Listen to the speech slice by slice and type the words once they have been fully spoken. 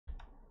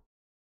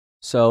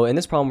So in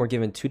this problem, we're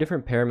given two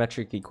different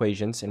parametric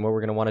equations, and what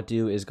we're going to want to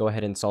do is go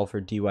ahead and solve for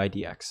dy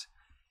dx.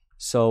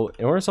 So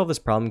in order to solve this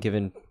problem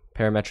given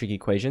parametric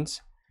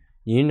equations,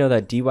 you need to know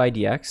that dy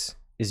dx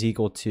is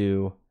equal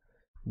to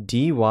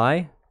dy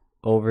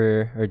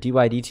over, or dy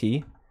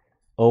dt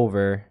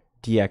over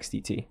dx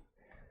dt.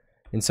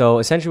 And so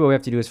essentially what we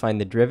have to do is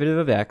find the derivative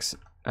of x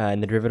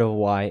and the derivative of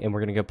y, and we're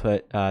going to go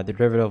put the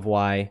derivative of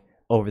y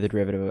over the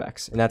derivative of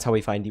x, and that's how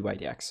we find dy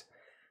dx.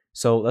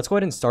 So let's go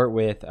ahead and start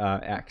with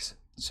x.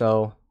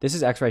 So this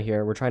is x right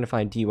here. We're trying to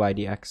find dy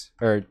dx,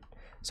 or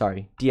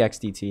sorry, dx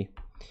dt.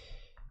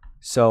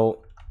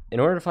 So in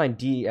order to find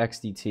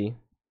dx dt,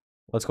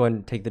 let's go ahead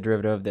and take the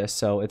derivative of this.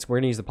 So we're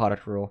going to use the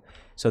product rule.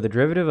 So the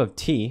derivative of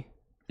t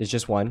is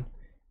just 1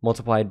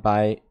 multiplied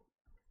by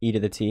e to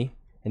the t,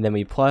 and then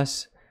we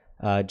plus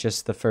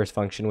just the first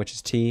function, which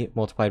is t,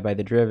 multiplied by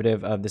the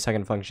derivative of the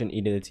second function,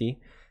 e to the t.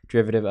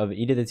 Derivative of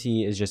e to the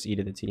t is just e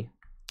to the t.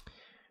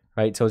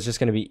 Right, so it's just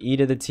going to be e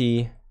to the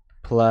t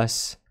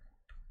plus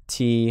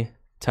t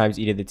times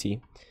e to the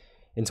t.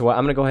 And so what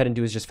I'm going to go ahead and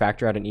do is just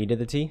factor out an e to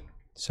the t.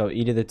 So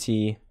e to the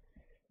t,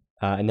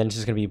 and then it's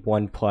just going to be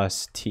 1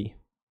 plus t.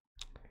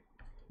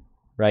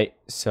 Right,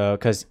 so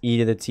because e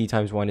to the t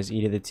times 1 is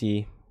e to the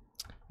t,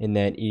 and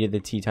then e to the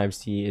t times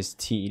t is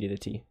t e to the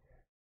t.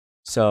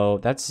 So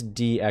that's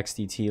dx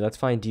dt. Let's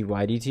find dy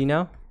dt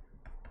now.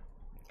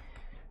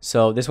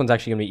 So this one's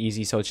actually going to be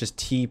easy. So it's just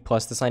t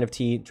plus the sine of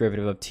t.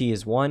 Derivative of t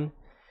is 1.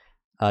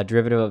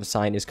 Derivative of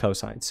sine is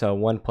cosine. So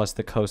 1 plus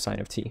the cosine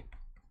of t.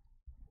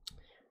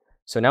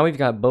 So now we've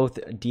got both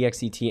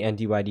dx dt and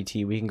dy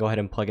dt. We can go ahead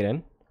and plug it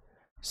in.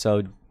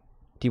 So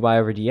dy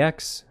over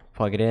dx,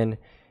 plug it in.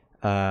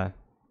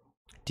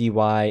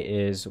 Dy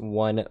is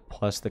 1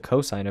 plus the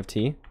cosine of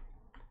t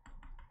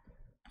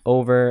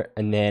over,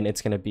 and then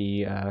it's going to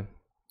be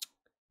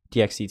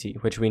dx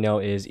dt, which we know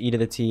is e to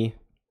the t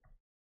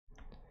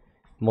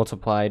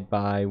multiplied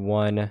by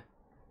 1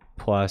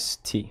 plus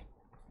t.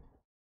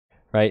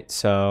 Right,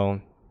 so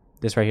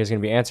this right here is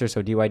going to be answer.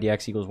 So dy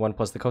dx equals 1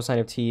 plus the cosine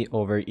of t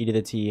over e to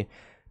the t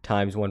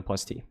times 1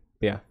 plus t.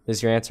 But yeah, this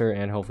is your answer,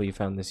 and hopefully you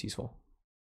found this useful.